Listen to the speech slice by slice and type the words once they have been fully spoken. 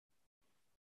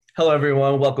Hello,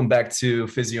 everyone. Welcome back to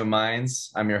Physio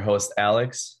Minds. I'm your host,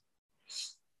 Alex.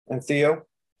 And Theo?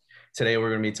 Today, we're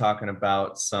going to be talking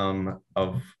about some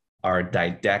of our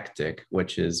didactic,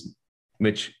 which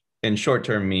in short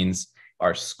term means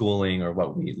our schooling or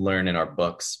what we learn in our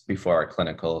books before our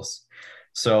clinicals.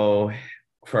 So,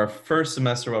 for our first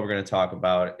semester, what we're going to talk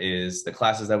about is the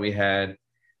classes that we had,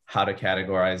 how to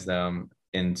categorize them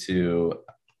into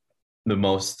the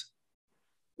most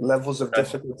Levels of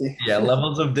difficulty. yeah,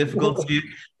 levels of difficulty,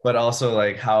 but also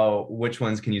like which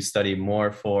ones can you study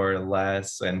more for,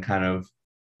 less, and kind of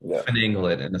Yeah,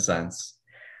 finagle it in a sense.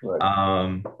 right.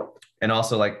 Um, and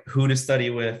also like who to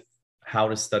study with, how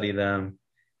to study them,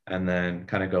 and then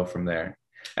kind of go from there.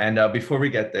 And before we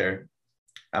get there,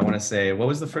 I want to say, what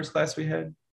was the first class we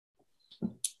had?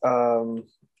 Um,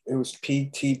 it was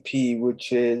PTP,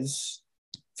 which is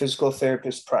physical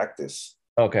therapist practice.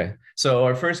 Okay. So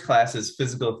our first class is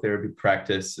physical therapy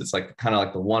practice. It's like kind of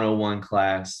like the 101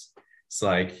 class. It's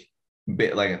like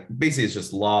basically it's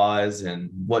just laws and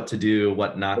what to do,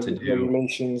 what not to do.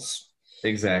 Regulations.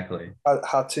 Exactly.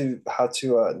 How to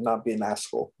not be an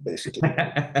asshole, basically.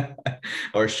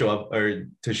 Or show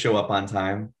up on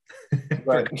time for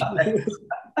Right. class.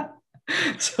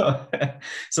 So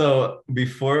so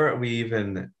before we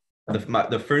even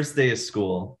the first day of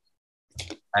school,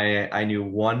 I knew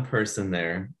one person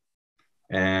there.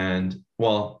 And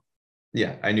well,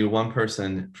 yeah, I knew one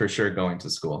person for sure going to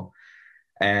school.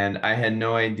 And I had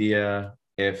no idea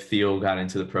if Theo got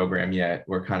into the program yet.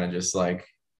 We're kind of just like,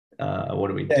 what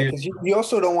do we Yeah, do? because you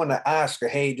also don't want to ask her,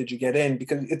 hey, did you get in?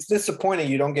 Because it's disappointing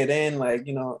you don't get in,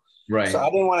 So Right. I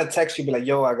didn't want to text you, be like,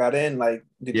 yo, I got in. Like,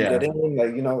 did you get Yeah.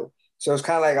 in? So it's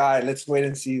kind of like, all right, let's wait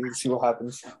and see what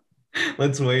happens.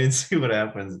 Let's wait and see what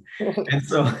happens. And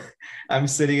so I'm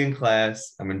sitting in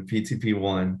class, I'm in PTP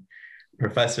one,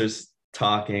 professor's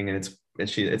talking, and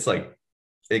it's like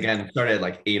again, it started at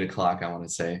like 8 o'clock, I want to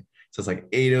say. So it's like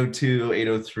 8:02,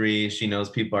 8:03. She knows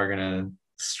people are gonna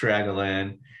straggle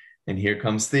in. And here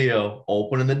comes Theo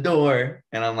opening the door.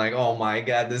 And I'm like, oh my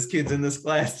God, this kid's in this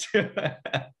class too.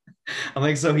 I'm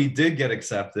like, so he did get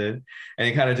accepted. And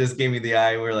he kind of just gave me the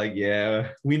eye. We're like, yeah,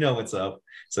 we know what's up.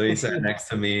 So he sat next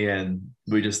to me and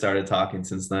we just started talking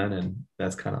since then. And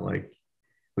that's kind of like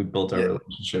we built our Yeah.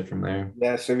 relationship from there.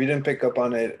 Yeah, so if you didn't pick up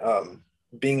on it,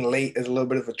 being late is a little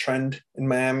bit of a trend in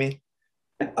Miami.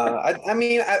 I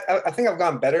think I've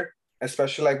gotten better,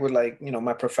 especially like with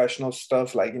my professional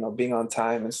stuff, being on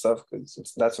time and stuff,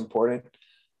 because that's important.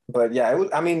 But yeah,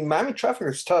 Miami traffic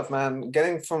is tough, man.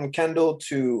 Getting from Kendall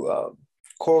to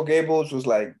Coral Gables was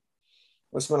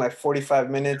been like 45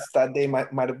 minutes. That day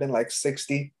might have been like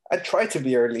 60. I tried to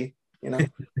be early, you know.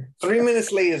 3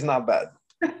 minutes late is not bad.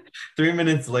 3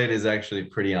 minutes late is actually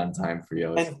pretty on time for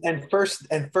you. And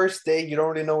first day, you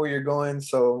don't really know where you're going.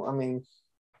 So it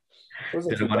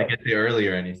wasn't Didn't too want to bad. get there early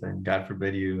or anything. God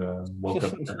forbid you woke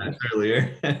up 10 minutes earlier.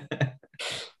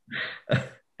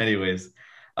 Anyways,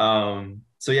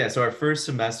 so yeah, so our first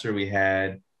semester we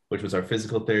had, which was our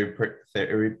physical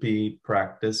therapy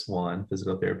practice one.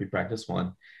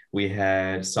 We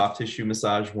had soft tissue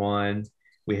massage one.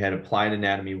 We had applied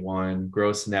anatomy one,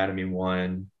 gross anatomy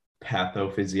one,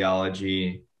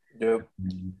 pathophysiology. Yep.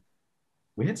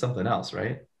 We had something else,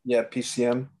 right? Yeah,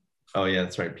 PCM. Oh yeah,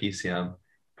 that's right. PCM,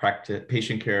 practice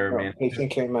patient care No, management.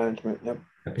 patient care management. Yep.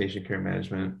 Patient care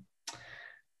management.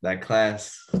 That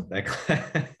class, that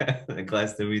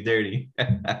class did me dirty.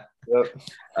 Yep.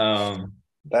 um,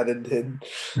 That it did.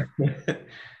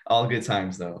 all good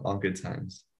times though, all good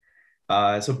times.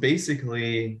 So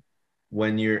basically,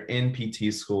 when you're in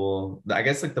PT school, I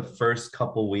guess like the first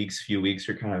few weeks,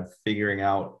 you're kind of figuring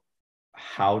out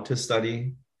how to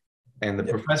study, and the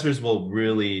Yep. professors will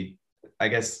really, I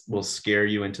guess, will scare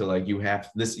you into like you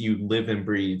live and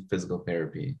breathe physical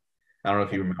therapy. I don't know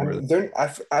if you I remember that.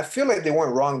 mean, I feel like they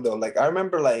weren't wrong though. Like I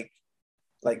remember like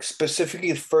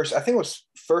specifically the first, I think it was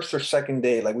first or second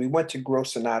day, like we went to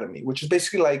gross anatomy, which is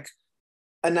basically like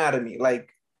anatomy, like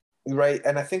right.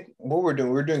 And I think what we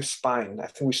were doing spine. I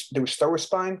think did we start with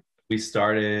spine? We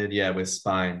started, yeah, with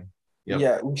spine. Yep.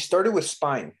 Yeah, we started with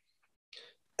spine.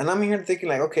 And I'm here thinking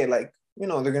like, okay, like,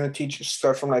 they're gonna teach you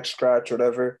start from like scratch or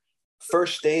whatever.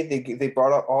 First day they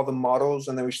brought out all the models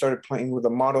and then we started playing with the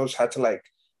models, had to like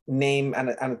name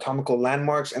anatomical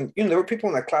landmarks. And there were people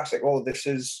in the class like, oh, this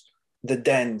is the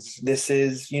dens, this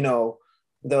is, the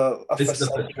a This is the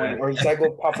facet percent. or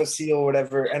zygopophyseal or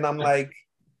whatever. And I'm like,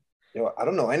 I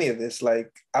don't know any of this.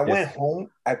 Like I Yep. went home,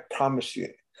 I promise you,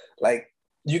 like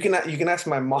you can ask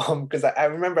my mom because I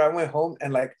remember I went home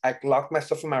and like I locked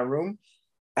myself in my room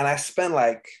and I spent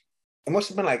like it must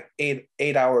have been like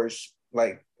eight hours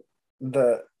like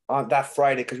the on that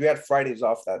Friday, because we had Fridays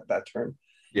off that term.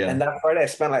 Yeah. And that Friday, I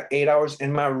spent like 8 hours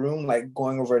in my room, like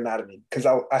going over anatomy, because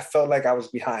I felt like I was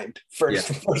behind Yeah.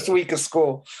 first week of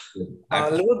school.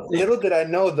 Little did I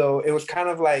know, though, it was kind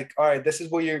of like, all right, this is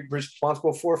what you're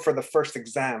responsible for the first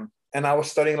exam, and I was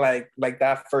studying like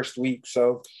that first week.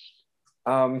 So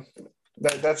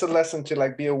that's a lesson to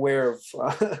like be aware of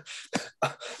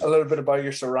a little bit about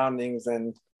your surroundings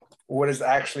and what is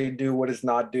actually do, what is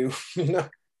not do. You know?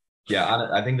 Yeah,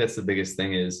 I think that's the biggest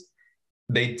thing is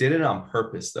they did it on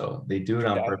purpose though. They do it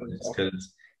on Yeah, purpose so.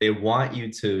 because they want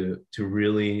you to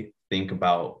really think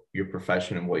about your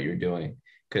profession and what you're doing.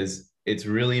 Because it's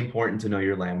really important to know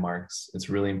your landmarks. It's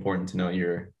really important to know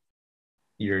your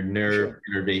nerve Sure.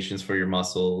 innervations for your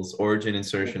muscles, origin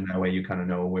insertion. That way you kind of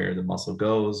know where the muscle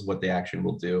goes, what the action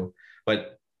will do.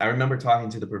 But I remember talking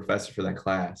to the professor for that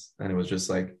class, and it was just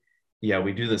like, yeah,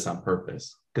 we do this on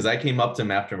purpose. Because I came up to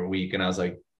him after a week and I was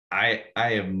like, I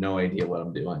have no idea what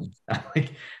I'm doing.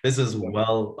 Like this is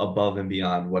well above and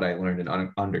beyond what I learned in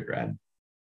undergrad.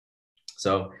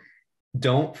 So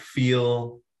don't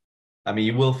feel, I mean,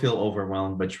 you will feel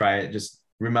overwhelmed, but try it. Just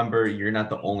remember you're not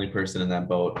the only person in that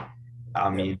boat. I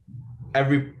Yep. mean,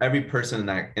 every person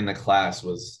in the class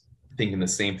was thinking the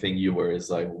same thing you were, is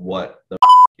like, what the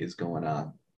is going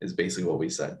on, is basically what we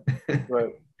said.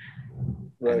 Right.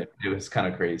 And Right. it was kind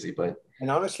of crazy, but And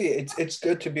honestly, it's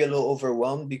good to be a little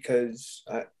overwhelmed because,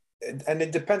 and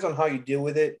it depends on how you deal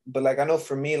with it. But like I know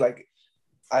for me, like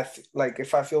like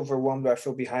if I feel overwhelmed or I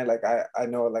feel behind, like I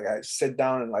know like I sit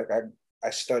down and like I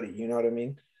study. You know what I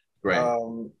mean?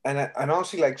 right. And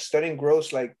honestly, like studying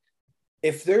gross, like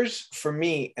if there's for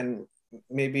me, and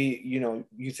maybe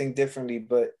you think differently,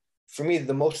 but for me,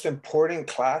 the most important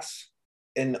class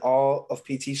in all of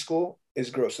PT school is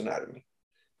gross anatomy.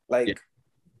 Yeah, Like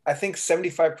I think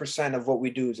 75% of what we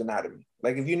do is anatomy.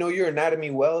 Like if you know your anatomy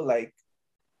well, like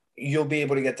you'll be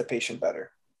able to get the patient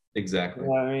better. You know exactly.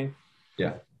 what I mean?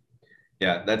 Yeah.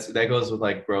 Yeah, that goes with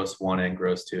like gross one and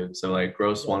gross two. So like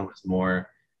gross Yeah. one was more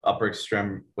upper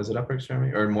extreme, was it upper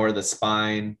extremity or more the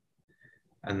spine?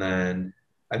 And then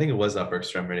I think it was upper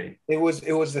extremity. It was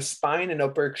the spine and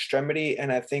upper extremity,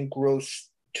 and I think gross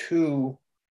two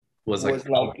Was like was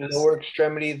like pelvis. lower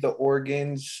extremity, the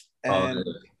organs, Oh,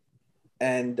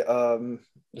 and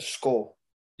the skull,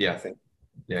 I yeah, think.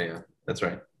 yeah, that's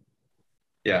right.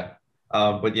 Yeah.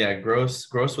 But yeah, gross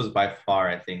was by far,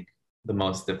 I think, the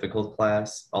most difficult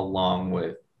class, along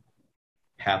with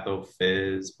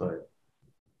pathophys, but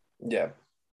Yeah, for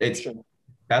it's sure.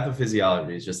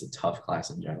 pathophysiology is just a tough class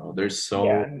in general. There's Yeah, so,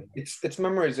 and it's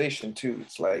memorization too.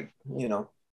 It's like,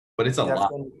 but it's a you have lot,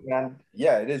 to understand.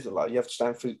 Yeah, it is a lot. You have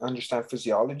to understand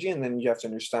physiology, and then you have to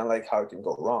understand like how it can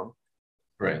go wrong,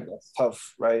 right? and that's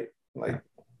tough, right? Yeah. Like,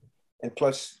 and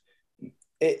plus,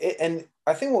 and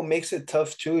I think what makes it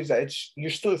tough too is that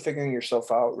you're still figuring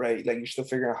yourself out, right? Like you're still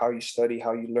figuring out how you study,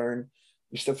 how you learn.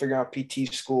 You're still figuring out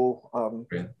PT school.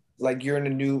 Right. Like you're in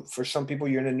a new, for some people,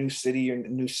 you're in a new city, you're in a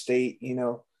new state,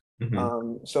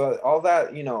 Hmm. So all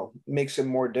that, makes it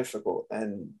more difficult.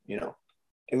 And,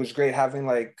 it was great having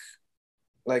like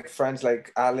friends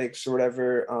like Alex or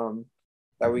whatever,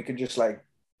 that we could just like,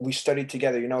 we studied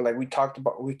together, like we talked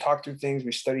through things,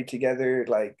 we studied together,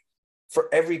 like for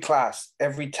every class,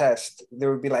 every test,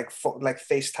 there would be like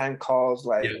FaceTime calls,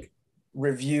 Yeah. like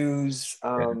reviews.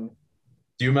 Yeah.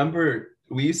 Do you remember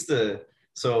we used to,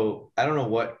 so I don't know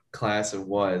what class it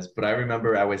was, but I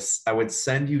remember I would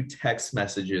send you text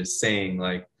messages saying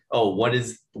like, "Oh, what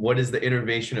is the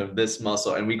innervation of this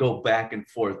muscle?" And we go back and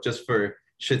forth just for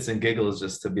shits and giggles,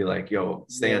 just to be like, "Yo,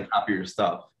 stay Yeah. on top of your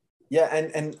stuff." Yeah.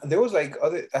 And there was like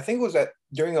other, I think it was that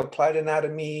during applied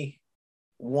anatomy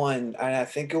one, and I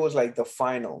think it was like the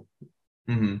final.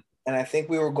 Hmm. And I think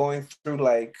we were going through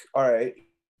like, all right,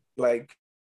 like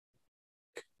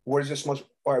what is this muscle?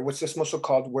 All right, what's this muscle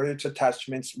called? What are its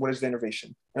attachments? What is the innervation?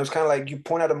 And it was kind of like you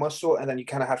point out a muscle, and then you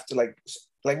kind of have to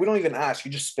like we don't even ask,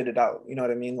 you just spit it out. You know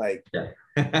what I mean? Yeah.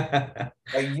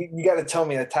 Like you got to tell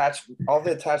me all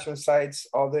the attachment sites,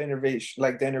 all the innervation,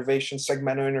 like the innervation,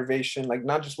 segmental innervation, like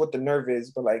not just what the nerve is,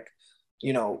 but like,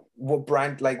 what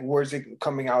brand, like where's it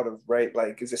coming out of, right?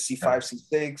 Like, is it Yeah. C5,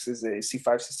 C6? Is it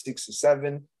C5, C6,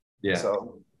 C7? Yeah.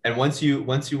 So And once you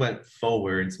went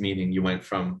forwards, meaning you went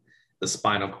from the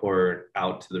spinal cord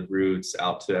out to the roots,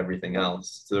 out to everything yeah,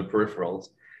 else, to the peripherals,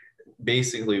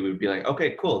 basically we'd be like,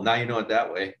 okay, cool. Now you know it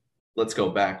that way. Let's go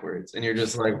backwards. And you're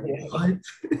just like, what?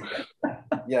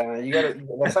 yeah, you gotta.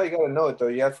 That's how you gotta know it, though.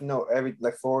 You have to know every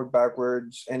like forward,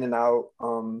 backwards, in and out.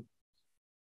 Yeah,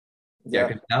 Yeah,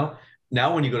 because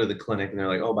now when you go to the clinic and they're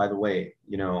like, oh, by the way,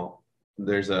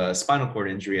 there's a spinal cord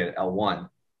injury at L1.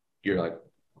 You're like,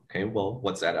 okay, well,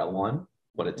 what's that L1?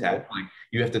 what attached. Like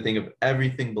you have to think of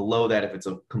everything below that. If it's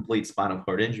a complete spinal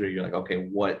cord injury, you're like, okay,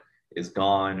 what is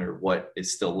gone or what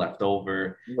is still left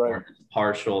over, Right. or if it's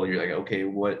partial, you're like, okay,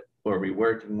 what are we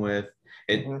working with?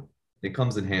 It Mm-hmm. it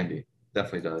comes in handy.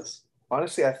 Definitely does.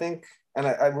 Honestly, I think, and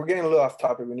we're getting a little off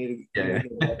topic. We need Yeah. to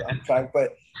get back on track.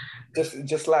 But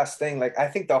just last thing, like I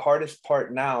think the hardest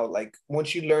part now, like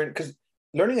once you learn, because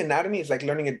learning anatomy is like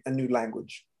learning a new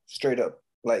language, straight up.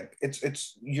 Like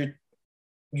it's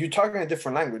you're talking a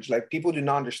different language. Like people do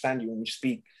not understand you when you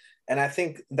speak. And I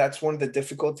think that's one of the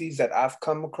difficulties that I've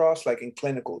come across, like in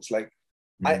clinicals. Like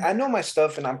Mm. I know my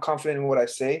stuff and I'm confident in what I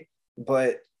say,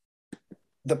 but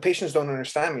the patients don't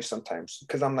understand me sometimes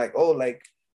because I'm like, oh, like,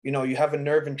 you have a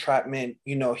nerve entrapment,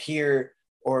 here,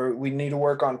 or we need to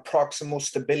work on proximal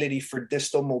stability for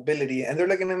distal mobility. And they're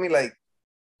looking at me like,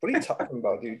 what are you talking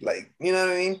about, dude? Like, you know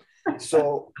what I mean?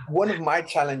 So one of my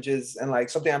challenges and like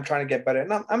something I'm trying to get better,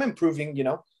 and I'm improving,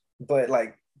 but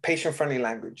like patient-friendly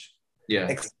language. Yeah.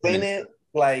 Explain it,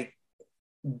 like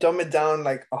dumb it down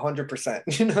like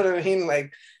 100%. You know what I mean?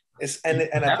 Like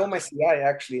and I told my CI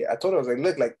actually, I told her, I was like,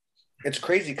 look, like it's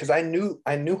crazy because I knew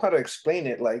how to explain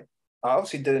it. Like I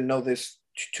obviously didn't know this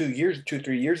 2,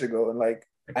 3 years ago. And like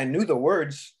I knew the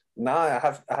words. Now I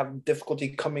have difficulty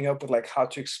coming up with like how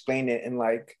to explain it in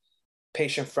like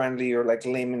patient friendly or like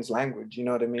layman's language. You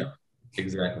know what I mean? Yeah,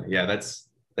 exactly. Yeah, that's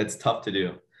tough to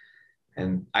do.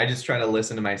 And I just try to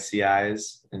listen to my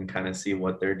CIs and kind of see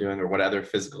what they're doing or what other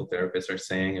physical therapists are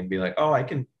saying and be like, oh, I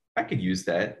could use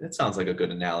that. That sounds like a good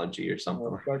analogy or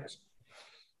something.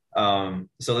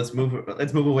 So let's move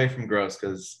away from gross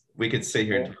because we could sit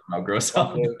here and talk about gross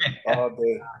all day, day. all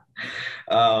day.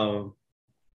 um,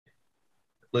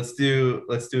 let's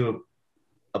do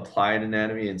applied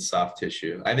anatomy and soft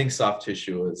tissue. I think soft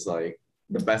tissue is like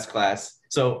the best class.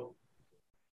 So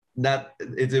not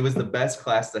it was the best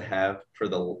class to have for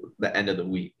the end of the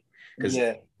week because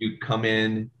Yeah, you come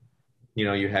in,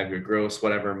 you have your gross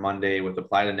whatever Monday with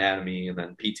applied anatomy and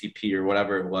then PTP or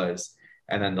whatever it was,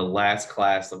 and then the last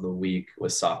class of the week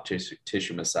was soft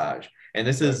tissue massage. And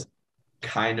this is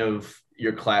kind of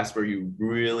your class where you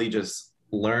really just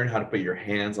learn how to put your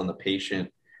hands on the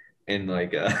patient in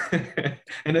like a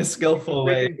in a skillful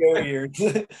way. breaking barriers.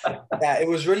 Yeah,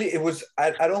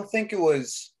 I don't think it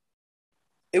was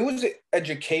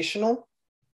educational.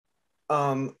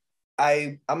 I'm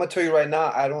gonna tell you right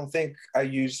now, I don't think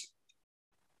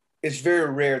it's very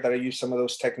rare that I use some of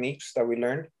those techniques that we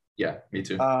learned. Yeah, me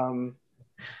too.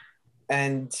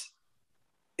 And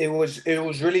it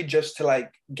was really just to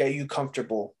like get you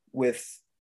comfortable with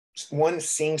one,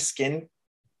 seeing skin,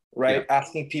 right? Yeah.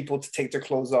 Asking people to take their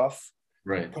clothes off,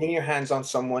 Right. putting your hands on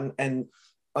someone and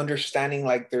understanding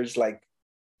like there's like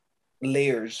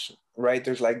layers, right?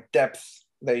 There's like depth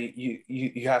that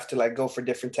you have to like go for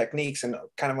different techniques and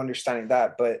kind of understanding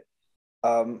that. But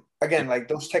again, like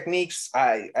those techniques,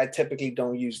 I typically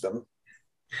don't use them.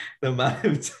 The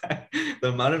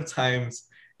amount of times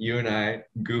you and I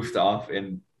goofed off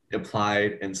and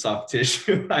applied and soft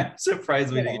tissue, I'm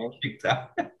surprised we didn't get kicked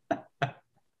out.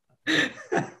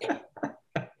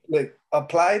 Like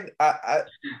applied, I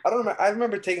don't remember. I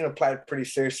remember taking applied pretty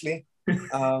seriously.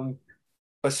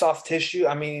 But soft tissue,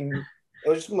 I mean, it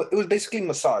was basically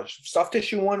massage. Soft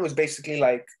tissue one was basically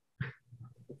like,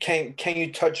 can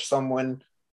you touch someone,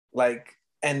 like,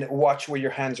 and watch where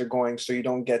your hands are going so you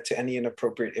don't get to any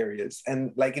inappropriate areas.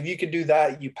 And like if you could do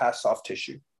that, you pass soft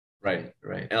tissue. Right,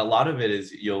 right. And a lot of it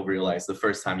is you'll realize the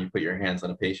first time you put your hands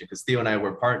on a patient, because Theo and I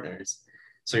were partners.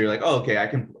 So you're like, oh, okay, I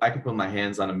can put my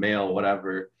hands on a male,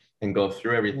 whatever, and go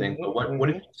through everything. Mm-hmm, But what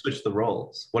if you switch the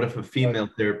roles? What if a female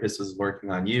therapist is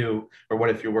working on you, or what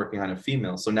if you're working on a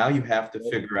female? So now you have to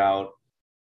figure out,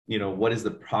 what is the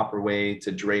proper way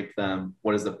to drape them?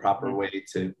 What is the proper way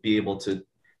to be able to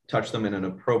touch them in an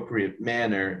appropriate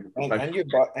manner?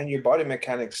 And your body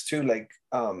mechanics too. Like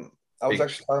I was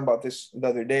actually talking about this the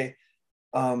other day.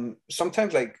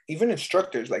 Sometimes like even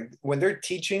instructors, like when they're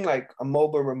teaching like a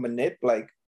mobile or manip, like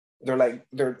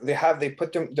they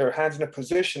put their hands in a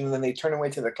position and then they turn away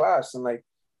to the class and like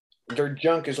their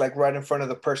junk is like right in front of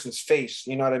the person's face.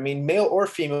 You know what I mean? Male or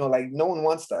female, like no one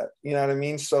wants that. You know what I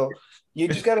mean? So you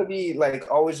just gotta be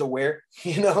like always aware,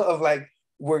 of like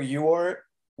where you are,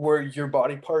 where your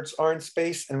body parts are in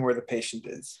space, and where the patient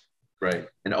is. Right.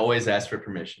 And always ask for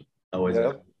permission. Always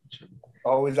ask for permission.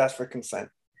 Always ask for consent.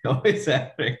 Always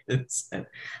ask for consent.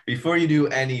 Before you do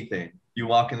anything, you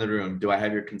walk in the room. Do I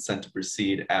have your consent to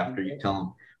proceed after you tell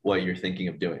them what you're thinking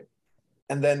of doing?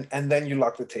 And then you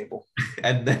lock the table.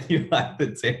 And then you lock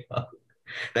the table.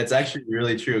 That's actually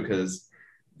really true because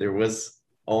there was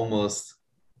almost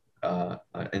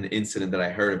an incident that I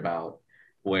heard about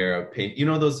where a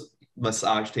patient, those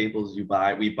massage tables we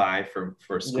buy for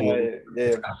Yeah, school. yeah, It's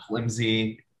yeah. kind of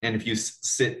flimsy, and if you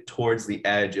sit towards the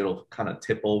edge, it'll kind of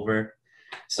tip over.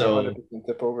 So 100%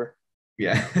 tip over.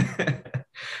 yeah.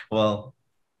 Well,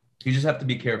 you just have to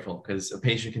be careful because a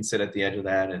patient can sit at the edge of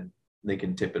that and they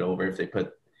can tip it over if they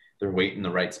put their weight in the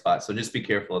right spot. So just be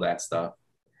careful of that stuff.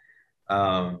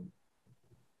 Um,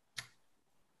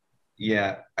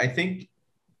 yeah, I think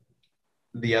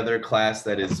the other class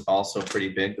that is also pretty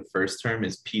big, the first term,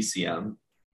 is PCM,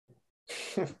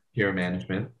 peer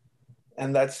management.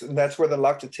 And that's where the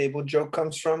lock the table joke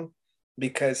comes from,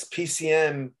 because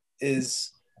PCM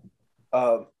is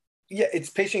uh yeah, it's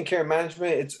patient care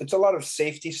management. It's a lot of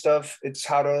safety stuff. It's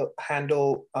how to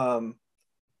handle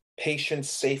patients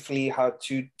safely, how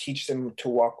to teach them to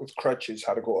walk with crutches,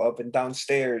 how to go up and down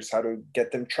stairs, how to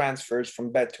get them transfers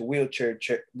from bed to wheelchair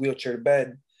to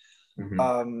bed. Mm-hmm.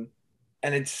 Um,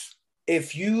 and it's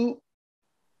if you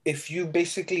if you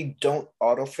basically don't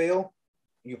auto fail,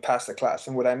 you pass the class.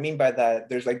 And what I mean by that,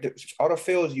 there's like the auto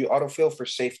fails, you auto fail for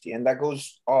safety, and that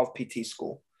goes all of PT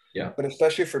school. Yeah. But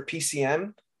especially for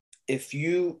PCM, if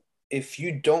you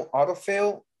don't auto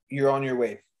fail, you're on your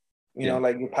way. You know, Yeah.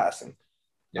 like you're passing.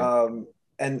 Yeah.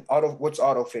 And what's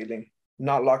auto failing?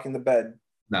 Not locking the bed,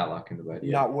 Not locking the bed.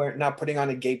 Yeah. not putting on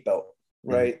a gate belt,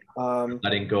 Mhm. right?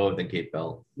 Letting go of the gate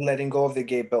belt. Letting go of the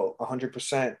gate belt,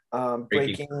 100%.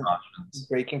 Breaking precautions.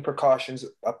 Breaking precautions,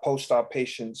 post-op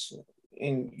patients,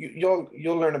 and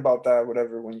you'll learn about that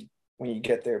whatever when you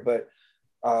get there. But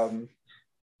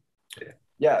Yeah.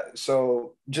 yeah,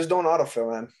 so just don't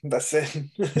autofill, man. That's it.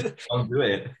 Don't do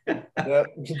it. Yeah,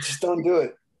 just don't do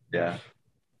it. Yeah.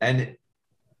 And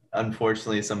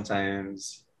unfortunately,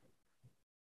 sometimes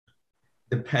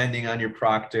depending on your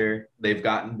proctor, they've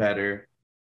gotten better.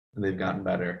 They've gotten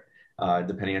better.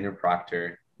 Depending on your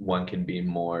proctor, one can be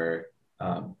more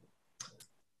um,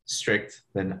 strict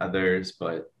than others,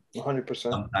 but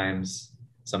 100%.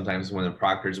 sometimes when the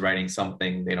proctor's writing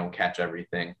something, they don't catch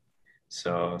everything.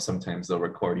 So sometimes they'll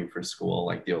record you for school,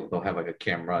 like they'll have like a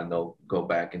camera and they'll go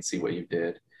back and see what you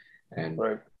did, and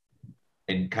Right.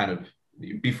 kind of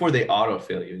before they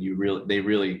autofill you, they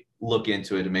really look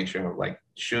into it to make sure, like,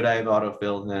 should I have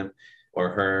autofilled him or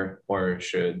her, or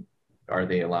are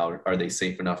they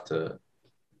safe enough to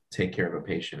take care of a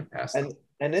patient and pass them?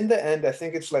 And in the end, I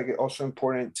think it's like also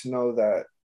important to know that,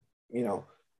 you know,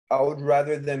 I would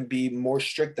rather them be more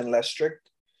strict than less strict,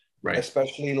 Right.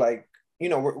 especially like, you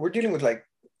know, we're dealing with like,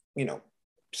 you know,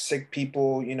 sick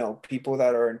people, you know, people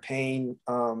that are in pain.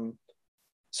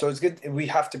 So it's good. We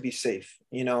have to be safe,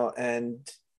 you know, and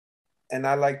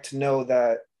I like to know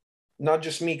that not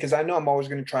just me, because I know I'm always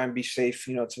going to try and be safe,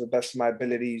 you know, to the best of my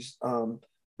abilities.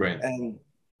 Right.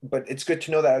 But it's good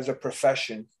to know that as a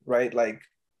profession, right? Like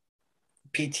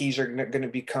PTs are going to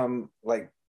become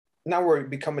like, now we're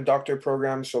become a doctor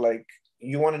program. So like,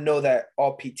 you want to know that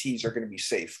all PTs are going to be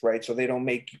safe, right? So they don't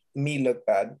make me look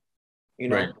bad, you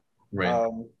know? Right. Right.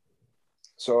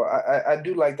 So I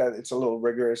do like that it's a little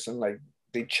rigorous, and like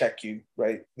they check you,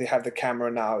 right? They have the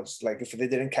camera now. It's like if they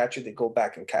didn't catch it, they go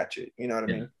back and catch it. You know what I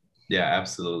mean? Yeah,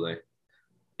 absolutely.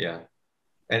 Yeah.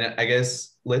 And I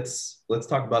guess let's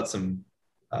talk about some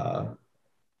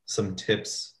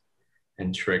tips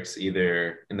and tricks,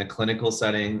 either in the clinical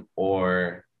setting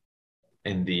or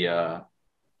in the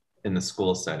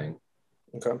school setting.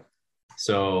 Okay.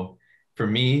 So for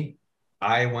me,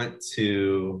 I went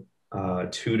to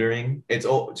tutoring.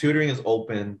 Tutoring is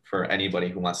open for anybody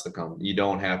who wants to come. You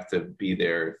don't have to be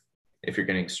there if you're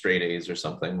getting straight A's or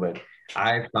something. But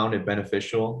I found it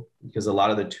beneficial because a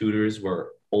lot of the tutors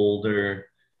were older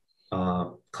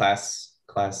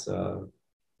classmates,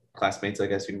 I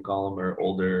guess you can call them, or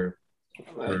older.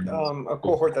 A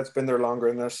cohort that's been there longer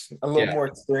than this, a little more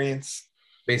experience.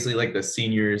 Basically like the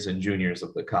seniors and juniors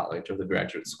of the college or the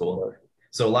graduate school.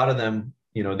 So a lot of them,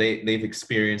 you know, they've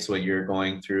experienced what you're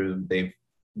going through.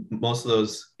 Most of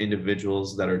those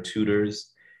individuals that are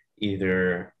tutors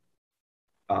either,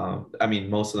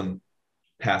 most of them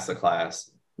pass the class,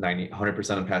 100% of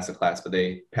them pass the class, but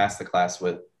they pass the class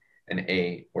with an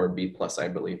A or B plus, I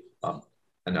believe,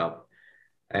 and up.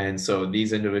 And so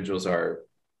these individuals are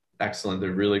excellent.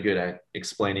 They're really good at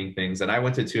explaining things. And I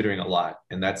went to tutoring a lot.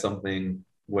 And that's something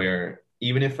where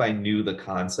even if I knew the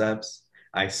concepts,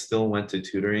 I still went to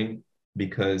tutoring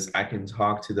because I can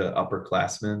talk to the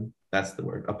upperclassmen. That's the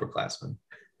word, upperclassmen.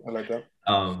 I like that.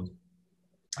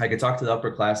 I could talk to the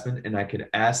upperclassmen and I could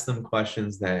ask them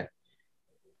questions that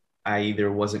I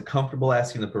either wasn't comfortable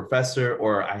asking the professor,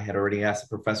 or I had already asked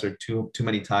the professor too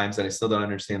many times that I still don't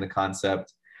understand the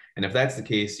concept. And if that's the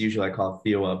case, usually I call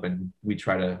Theo up and we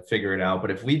try to figure it out.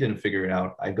 But if we didn't figure it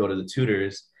out, I go to the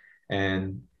tutors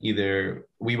and either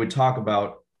we would talk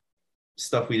about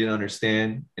stuff we didn't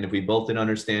understand, and if we both didn't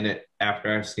understand it after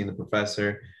asking the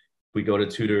professor, we go to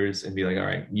tutors and be like, all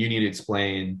right, you need to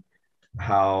explain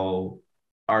how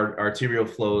our arterial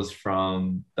flows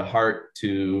from the heart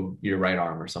to your right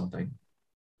arm or something.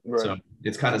 Right. So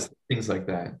it's kind of things like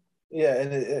that. Yeah,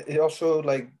 and it also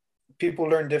like people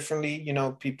learn differently, you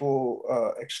know,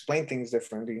 people explain things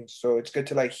differently. So it's good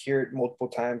to like hear it multiple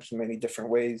times in many different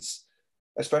ways,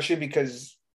 especially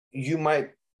because you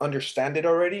might understand it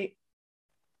already.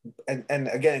 And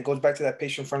again, it goes back to that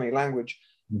patient friendly language,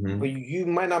 Mm-hmm. but you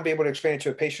might not be able to explain it to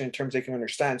a patient in terms they can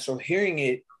understand. So hearing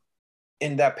it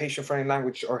in that patient friendly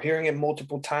language or hearing it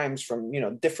multiple times from, you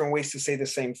know, different ways to say the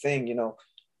same thing, you know,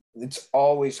 it's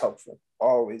always helpful,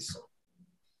 always.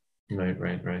 Right,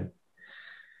 right, right.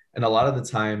 And a lot of the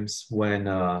times when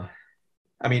I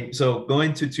mean, so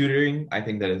going to tutoring, I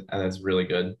think that's really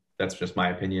good. That's just my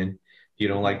opinion. If you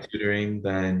don't Mhm. like tutoring,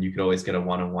 then you could always get a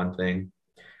one-on-one thing.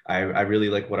 I really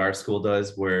like what our school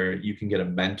does, where you can get a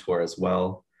mentor as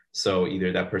well. So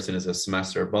either that person is a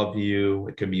semester above you,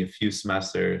 it can be a few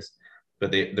semesters,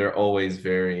 but they're always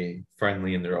very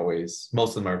friendly, and they're always,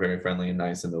 most of them are very friendly and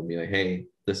nice, and they'll be like, hey,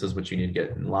 this is what you need to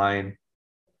get in line.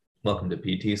 Welcome to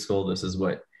PT school. This is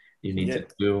what you need Yeah, to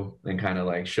do, and kind of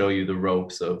like show you the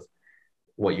ropes of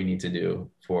what you need to do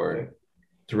yeah, for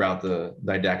throughout the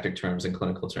didactic terms and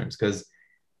clinical terms. Because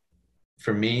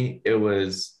for me, it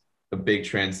was a big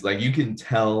trans. Like you can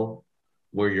tell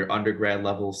where your undergrad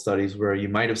level studies were. You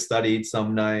might have studied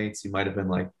some nights. You might have been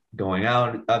like going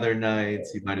out other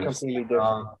nights. You might have completely slept different.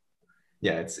 on.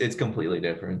 Yeah, it's completely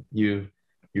different. You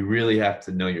really have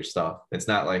to know your stuff. It's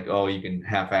not like, oh, you can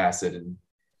half-ass it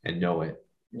and know it.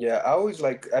 Yeah, I always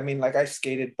like, I mean, like I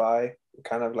skated by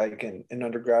kind of like in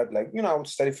undergrad, like, you know, I would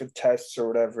study for tests or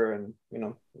whatever, and, you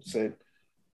know, that's it.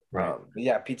 Right.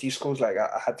 Yeah, PT schools, like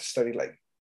I had to study like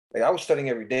I was studying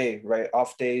every day, right?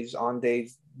 Off days, on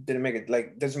days, didn't make it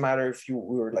like doesn't matter if we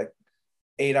were like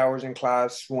 8 hours in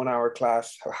class, 1 hour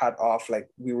class, had off, like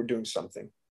we were doing something.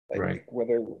 Right. Like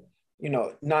whether you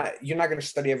know, not you're not gonna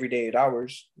study every day 8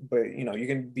 hours, but you know, you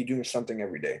can be doing something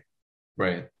every day.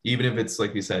 Right. Even if it's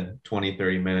like you said, 20,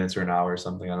 30 minutes or an hour or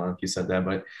something. I don't know if you said that,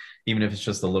 but even if it's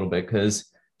just a little bit, because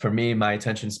for me, my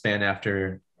attention span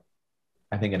after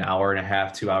I think an hour and a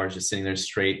half, 2 hours just sitting there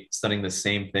straight studying the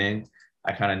same thing,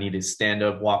 I kind of need to stand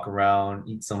up, walk around,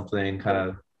 eat something, kind But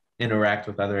of interact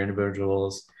with other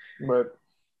individuals. but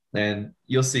And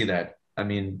you'll see that. I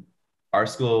mean, our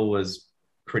school was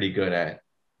pretty good at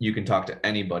you can talk to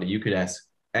anybody. You could ask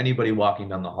anybody walking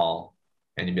down the hall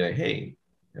and you'd be like, hey,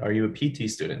 are you a PT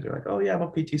student? They're like, oh yeah, I'm a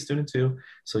PT student too.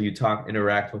 So you talk,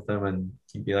 interact with them, and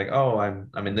you'd be like, oh,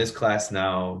 I'm in this class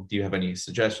now. Do you have any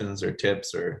suggestions or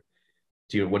tips, or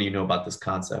what do you know about this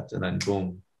concept? And then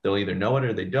boom, they'll either know it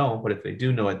or they don't. But if they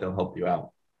do know it, they'll help you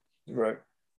out. right.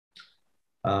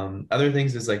 Other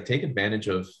things is like take advantage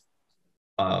of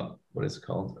what is it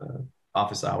called?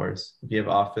 Office hours. If you have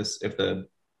office, if the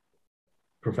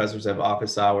professors have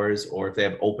office hours, or if they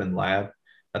have open lab,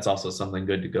 that's also something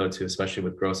good to go to, especially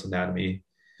with gross anatomy.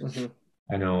 Hmm.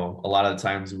 I know a lot of the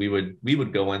times we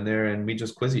would go in there and we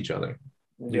just quiz each other.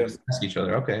 We Yep. just ask each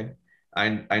other, okay,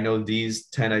 I know these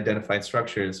 10 identified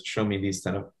structures. Show me these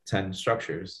 10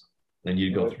 structures. And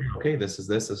you go Yep. through, okay, this is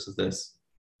this.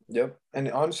 Yep. And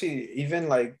honestly, even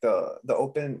like the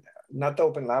open, not the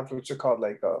open labs, what's it called?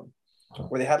 Like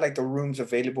where they had like the rooms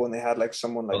available and they had like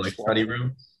someone Oh, like like study swapping.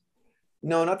 room.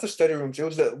 No, not the study rooms. It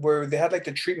was the where they had like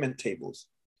the treatment tables.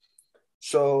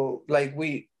 So like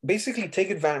we basically take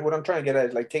advantage. What I'm trying to get at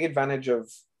is like take advantage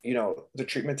of, you know, the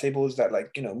treatment tables that like,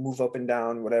 you know, move up and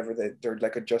down, whatever, that they're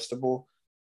like adjustable.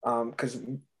 Because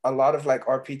a lot of like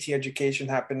RPT education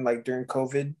happened like during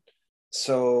COVID,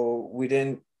 so we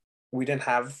didn't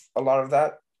have a lot of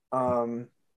that. Um,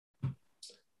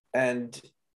 and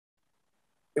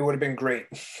it would have been great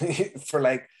for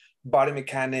like body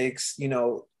mechanics, you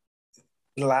know,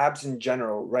 labs in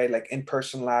general, right? Like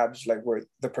in-person labs, like where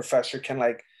the professor can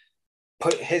like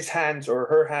put his hands or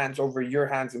her hands over your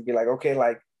hands and be like, okay,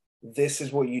 like this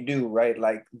is what you do, right?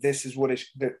 Like this is what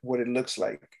it looks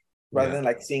like, rather Yeah. than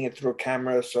like seeing it through a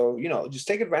camera. So, you know, just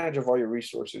take advantage of all your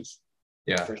resources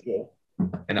Yeah. for sure.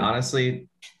 And honestly,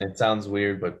 it sounds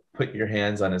weird, but put your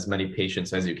hands on as many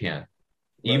patients as you can, Right.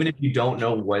 even if you don't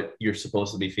know what you're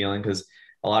supposed to be feeling, because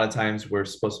a lot of times we're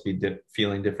supposed to be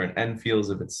feeling different end feels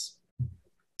if it's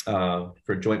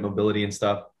for joint mobility and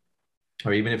stuff,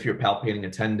 or even if you're palpating a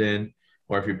tendon,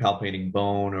 or if you're palpating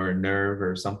bone or a nerve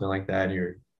or something like that,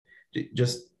 you're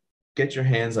just get your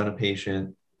hands on a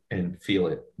patient and feel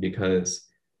it, because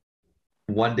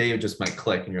one day it just might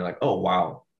click and you're like, oh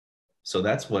wow, so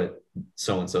that's what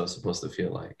so and so is supposed to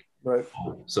feel like. Right.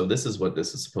 Oh, so this is what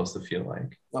this is supposed to feel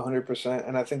like. 100%.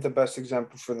 And I think the best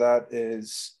example for that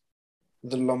is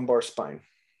the lumbar spine.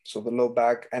 So the low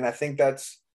back. And I think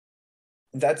that's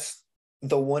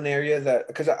the one area that,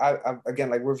 because I again,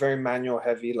 like we're very manual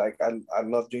heavy. Like I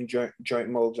love doing joint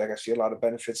moves. Like I see a lot of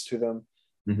benefits to them.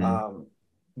 Mm-hmm.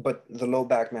 But the low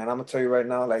back, man, I'm gonna tell you right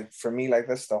now, like for me, like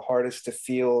that's the hardest to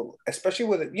feel, especially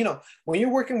with it, when you're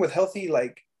working with healthy,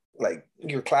 like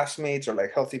your classmates or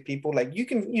like healthy people, like you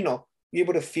can, be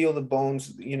able to feel the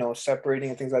bones, separating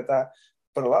and things like that.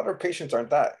 But a lot of our patients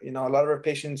aren't that, a lot of our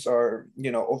patients are,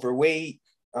 overweight.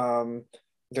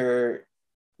 They're,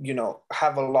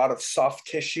 have a lot of soft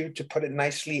tissue, to put it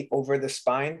nicely, over the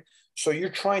spine. So you're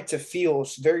trying to feel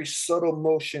very subtle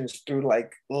motions through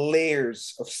like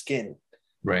layers of skin,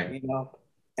 Right. you know,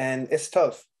 and it's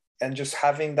tough. And just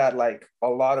having that, like a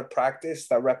lot of practice,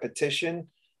 that repetition,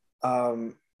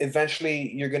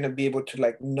 eventually you're going to be able to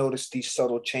like notice these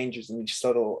subtle changes and these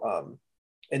subtle,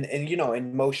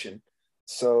 in motion.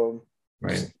 So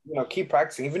just, Right. keep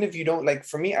practicing. Even if you don't, like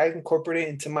for me, I incorporate it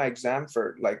into my exam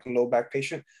for like low back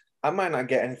patient. I might not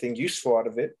get anything useful out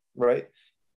of it, right?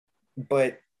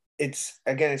 But it's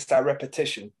that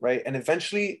repetition, right? And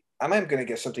eventually I'm going to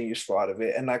get something useful out of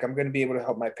it, and like I'm going to be able to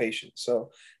help my patient. So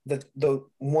the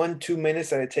 1-2 minutes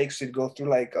that it takes to go through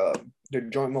like the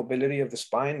joint mobility of the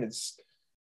spine, it's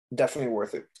definitely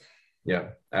worth it. Yeah,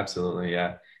 absolutely.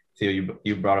 Yeah. Theo,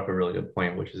 you brought up a really good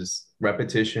point, which is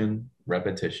repetition,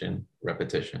 repetition,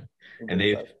 repetition. And Big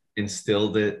they've fact.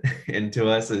 instilled it into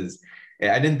us as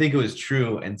I didn't think it was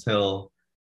true until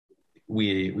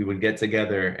we would get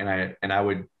together and I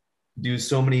would do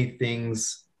so many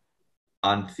things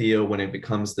on Theo when it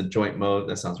becomes the joint mode.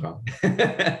 That sounds wrong.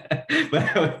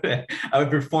 But I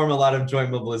would perform a lot of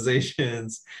joint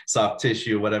mobilizations, soft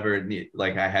tissue, whatever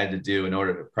like I had to do in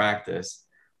order to practice.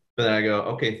 But then I go,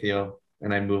 okay, Theo,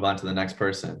 and I move on to the next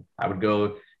person. I would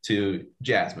go to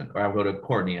Jasmine, or I would go to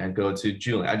Courtney. I'd go to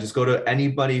Julian. I just go to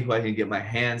anybody who I can get my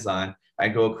hands on. I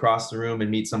go across the room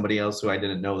and meet somebody else who I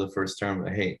didn't know the first term.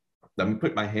 But hey, let me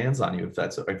put my hands on you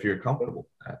if you're comfortable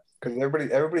with that. Because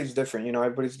everybody's different.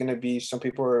 Everybody's gonna be. Some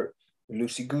people are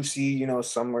loosey goosey.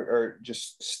 Some are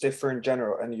just stiffer in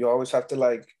general, and you always have to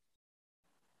like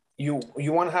you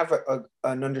want to have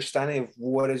an understanding of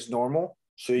what is normal,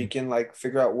 so you can like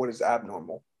figure out what is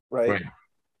abnormal, right? Right.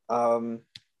 Um,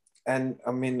 and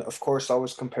I mean, of course,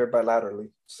 always compare bilaterally.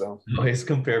 So Always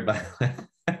compare by.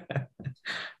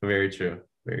 Very true.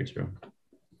 Very true.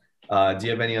 Do you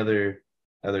have any other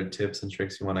tips and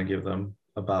tricks you want to give them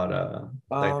about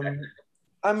didactic? um,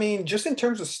 I mean, just in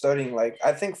terms of studying, like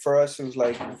I think for us it was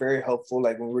like very helpful.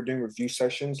 Like when we were doing review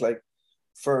sessions, like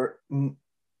for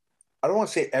I don't want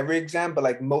to say every exam, but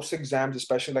like most exams,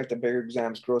 especially like the bigger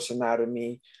exams, gross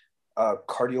anatomy,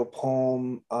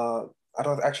 cardiopulm. I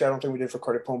don't think we did for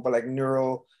cardiopulm, but like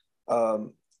neuro,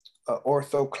 um,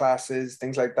 ortho classes,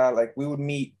 things like that. Like we would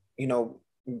meet,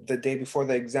 the day before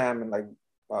the exam, and like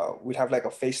we'd have like a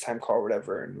FaceTime call or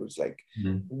whatever, and it was like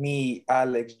Mhm. me,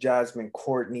 Alex, Jasmine,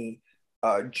 Courtney,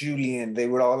 Julian. They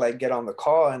would all like get on the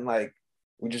call, and like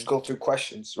we just go through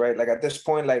questions, right? Like at this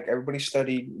point, like everybody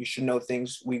studied, you should know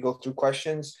things. We go through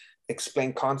questions,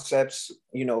 explain concepts,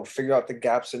 figure out the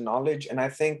gaps in knowledge. And I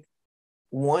think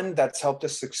one that's helped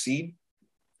us succeed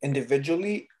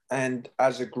individually and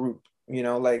as a group,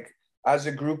 like as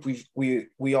a group,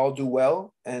 we all do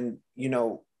well. And,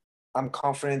 I'm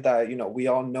confident that, we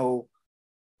all know,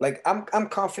 like I'm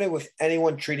confident with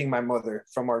anyone treating my mother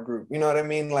from our group. You know what I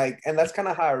mean? Like, and that's kind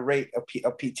of how I rate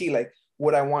a PT. Like,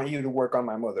 would I want you to work on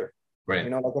my mother? Right.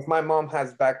 Like if my mom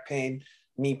has back pain,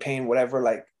 knee pain, whatever,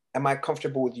 like, am I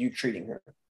comfortable with you treating her?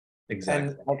 And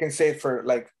Exactly. I can say for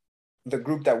like the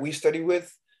group that we study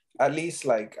with, at least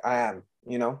like I am.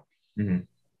 Mhm.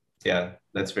 Yeah,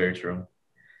 that's very true.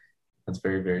 That's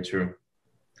very, very true.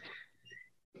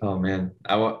 Oh man,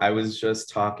 I was just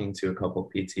talking to a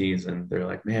couple PTs and they're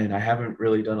like, man, I haven't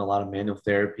really done a lot of manual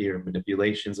therapy or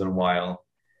manipulations in a while.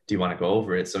 Do you want to go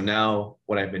over it? So now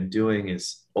what I've been doing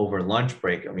is over lunch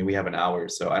break. I mean, we have an hour,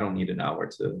 so I don't need an hour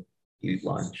to eat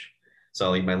lunch. So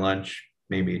I'll eat my lunch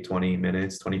maybe 20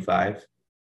 minutes, 25.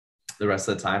 The rest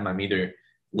of the time, I'm either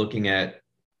looking at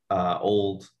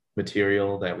old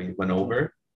material that we went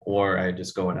over, or I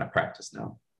just go and I practice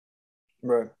now.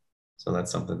 Right. So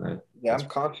that's something Yeah, that's I'm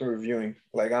constantly reviewing.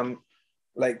 Like I'm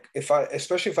like if I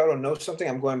especially if I don't know something,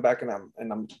 I'm going back and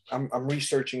I'm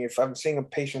researching. If I'm seeing a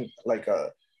patient like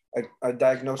a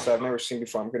diagnosis I've never seen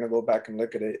before, I'm gonna go back and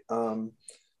look at it.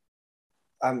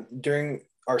 I'm during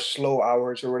our slow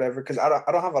hours or whatever, because I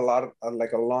don't have a lot of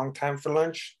like a long time for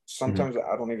lunch. Mhm. Sometimes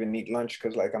I don't even eat lunch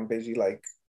because like I'm busy like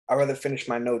I'd rather finish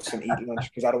my notes and eat lunch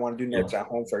because I don't want to do notes at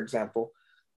home, for example.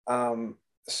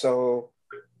 So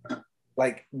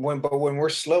like when we're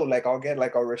slow, like I'll get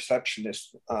like a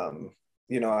receptionist,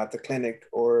 at the clinic,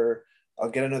 or I'll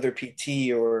get another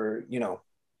PT, or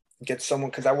get someone,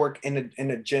 because I work in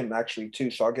a gym actually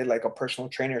too. So I'll get like a personal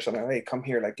trainer or something. Hey, come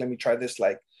here, like let me try this,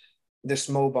 like this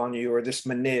mob on you, or this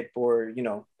manip, or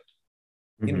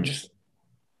just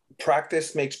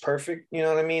practice makes perfect. You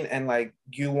know what I mean? And like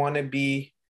you want to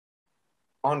be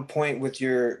on point with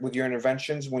your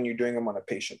interventions when you're doing them on a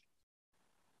patient.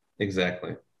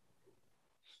 Exactly.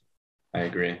 I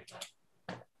agree.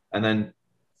 And then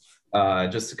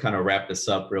just to kind of wrap this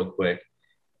up real quick,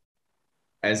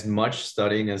 as much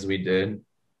studying as we did,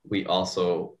 we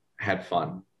also had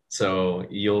fun. So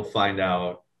you'll find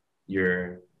out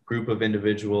your group of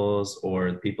individuals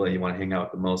or the people that you want to hang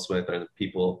out the most with are the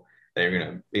people that you're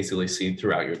going to basically see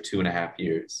throughout your 2.5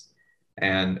 years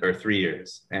or 3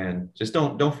 years. And just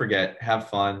don't forget, have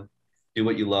fun, do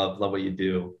what you love what you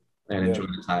do, and enjoy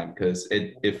the time, because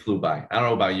it flew by. I don't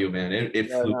know about you, man. It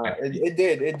flew by. It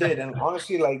did. And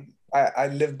honestly, like I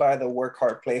live by the work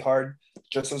hard, play hard.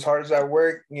 Just as hard as I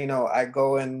work, I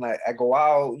go and like I go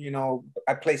out,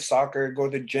 I play soccer, go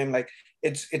to the gym. Like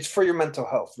it's for your mental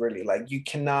health, really. Like you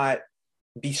cannot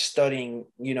be studying,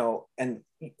 and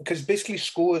because basically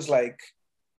school is like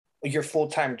your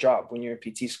full-time job when you're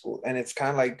in PT school. And it's kind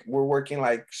of like we're working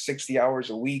like 60 hours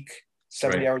a week,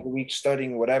 70 hours a week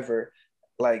studying, whatever.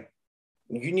 Like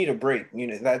you need a break,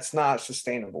 that's not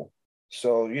sustainable.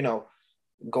 So,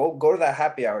 go to that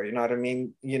happy hour, you know what I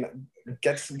mean?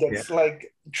 Gets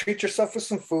like treat yourself with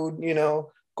some food,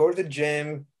 go to the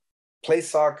gym, play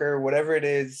soccer, whatever it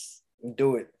is,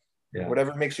 do it. Yeah.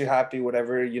 Whatever makes you happy,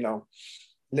 whatever,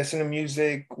 listen to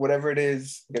music, whatever it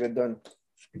is, get it done.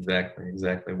 Exactly.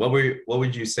 What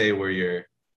would you say were your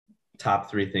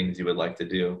top 3 things you would like to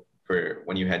do for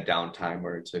when you had downtime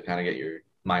or to kind of get your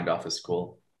mind off of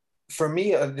school? For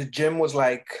me, the gym was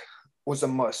a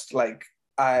must. Like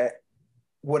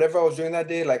whatever I was doing that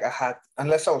day, like I had,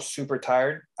 unless I was super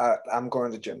tired, I'm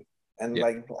going to the gym, and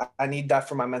like I need that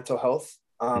for my mental health.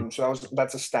 So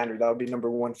that's a standard. That would be number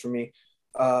 1 for me.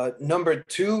 Number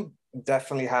 2,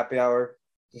 definitely happy hour.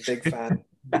 Big fan.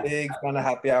 Big fan of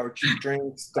happy hour. Cheap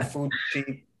drinks, the food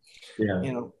cheap.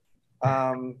 Yeah.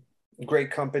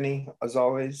 Great company as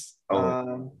always.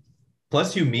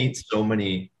 Plus, you meet so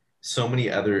many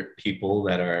other people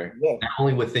that are not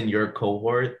only within your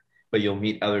cohort, but you'll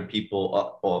meet other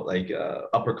people, like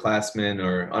upperclassmen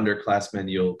or underclassmen.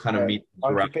 You'll kind of meet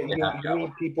throughout. You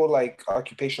meet people like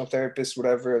occupational therapists,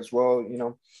 whatever, as well.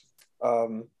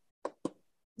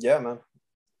 Yeah, man.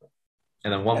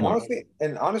 And then one more.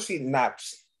 Honestly,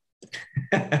 naps.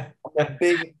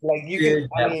 Big, like you can.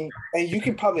 I mean, and you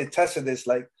can probably attest to this.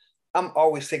 Like, I'm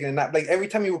always taking a nap. Like every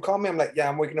time you would call me, I'm like, yeah,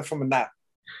 I'm waking up from a nap.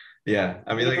 Yeah,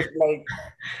 I mean, like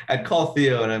I'd call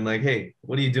Theo and I'm like, hey,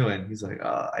 what are you doing? He's like,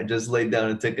 I just laid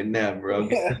down and took a nap, bro.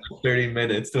 30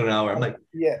 minutes to an hour. I'm like,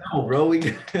 yeah, no, bro.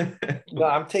 No,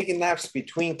 I'm taking naps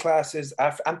between classes.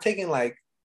 I'm taking like,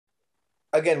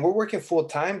 again, we're working full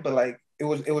time, but like it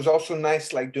was also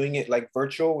nice, like doing it like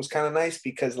virtual was kind of nice,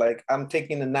 because like I'm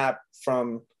taking a nap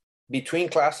from between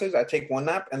classes. I take one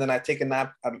nap and then I take a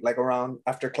nap like around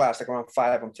after class, like around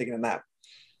 5, I'm taking a nap.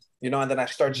 And then I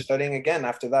start studying again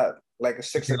after that. Like at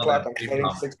 6 o'clock, I'm studying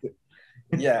 6.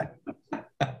 Yeah.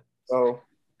 So,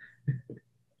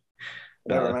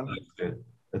 whatever, man. Good.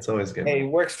 That's always good. Hey, it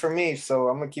works for me, so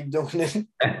I'm gonna keep doing it.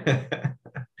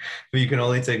 But you can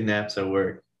only take naps at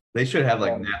work. They should have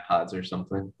like nap pods or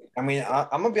something. I mean,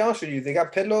 I'm gonna be honest with you. They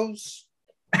got pillows.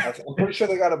 I'm pretty sure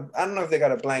they got I don't know if they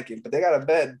got a blanket, but they got a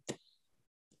bed.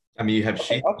 I mean, you have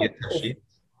sheets. You have sheets.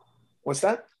 What's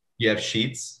that? You have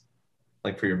sheets?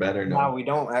 Like for your bed or no? No, we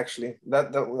don't actually.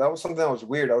 That was something that was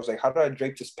weird. I was like, how do I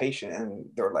drape this patient? And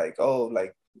they're like, oh,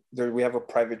 like we have a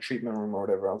private treatment room or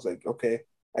whatever. I was like, okay,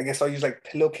 I guess I'll use like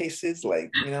pillowcases,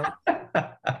 like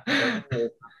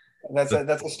That's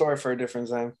a story for a different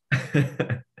time.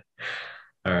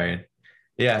 All right.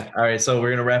 Yeah. All right. So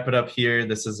we're gonna wrap it up here.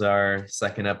 This is our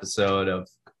 2nd episode of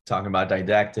talking about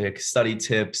didactic study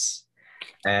tips,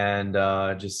 and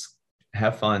just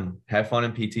have fun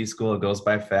in PT school. It goes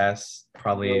by fast.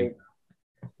 Probably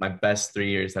my best 3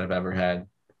 years that I've ever had.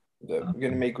 Yeah, you're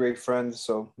gonna make great friends,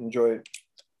 so enjoy it.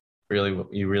 Really,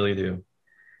 you really do.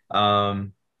 All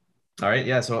right,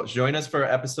 yeah. So join us for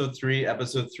episode 3.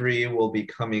 Episode 3 will be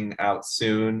coming out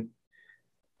soon.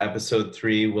 Episode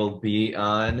 3 will be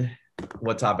on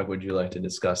what topic would you like to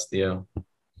discuss, Theo?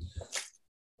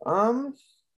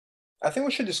 I think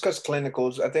we should discuss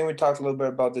clinicals. I think we talked a little bit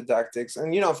about didactics.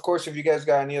 And, of course, if you guys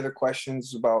got any other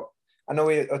questions about I know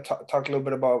we talked a little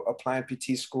bit about applying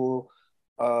PT school,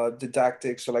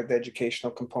 didactics, so like the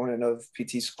educational component of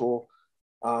PT school.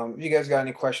 If you guys got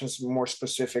any questions more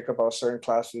specific about certain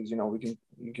classes, you know,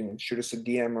 you can shoot us a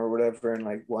DM or whatever, and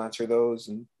like we'll answer those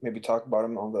and maybe talk about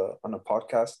them on the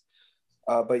podcast.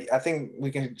 But I think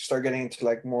we can start getting into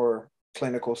like more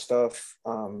clinical stuff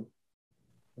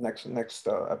next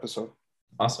episode.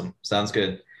 Awesome. Sounds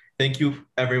good. Thank you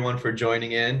everyone for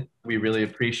joining in. We really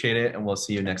appreciate it, and we'll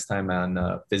see you next time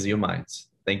on Physio Minds.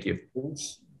 Thank you.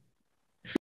 Thanks.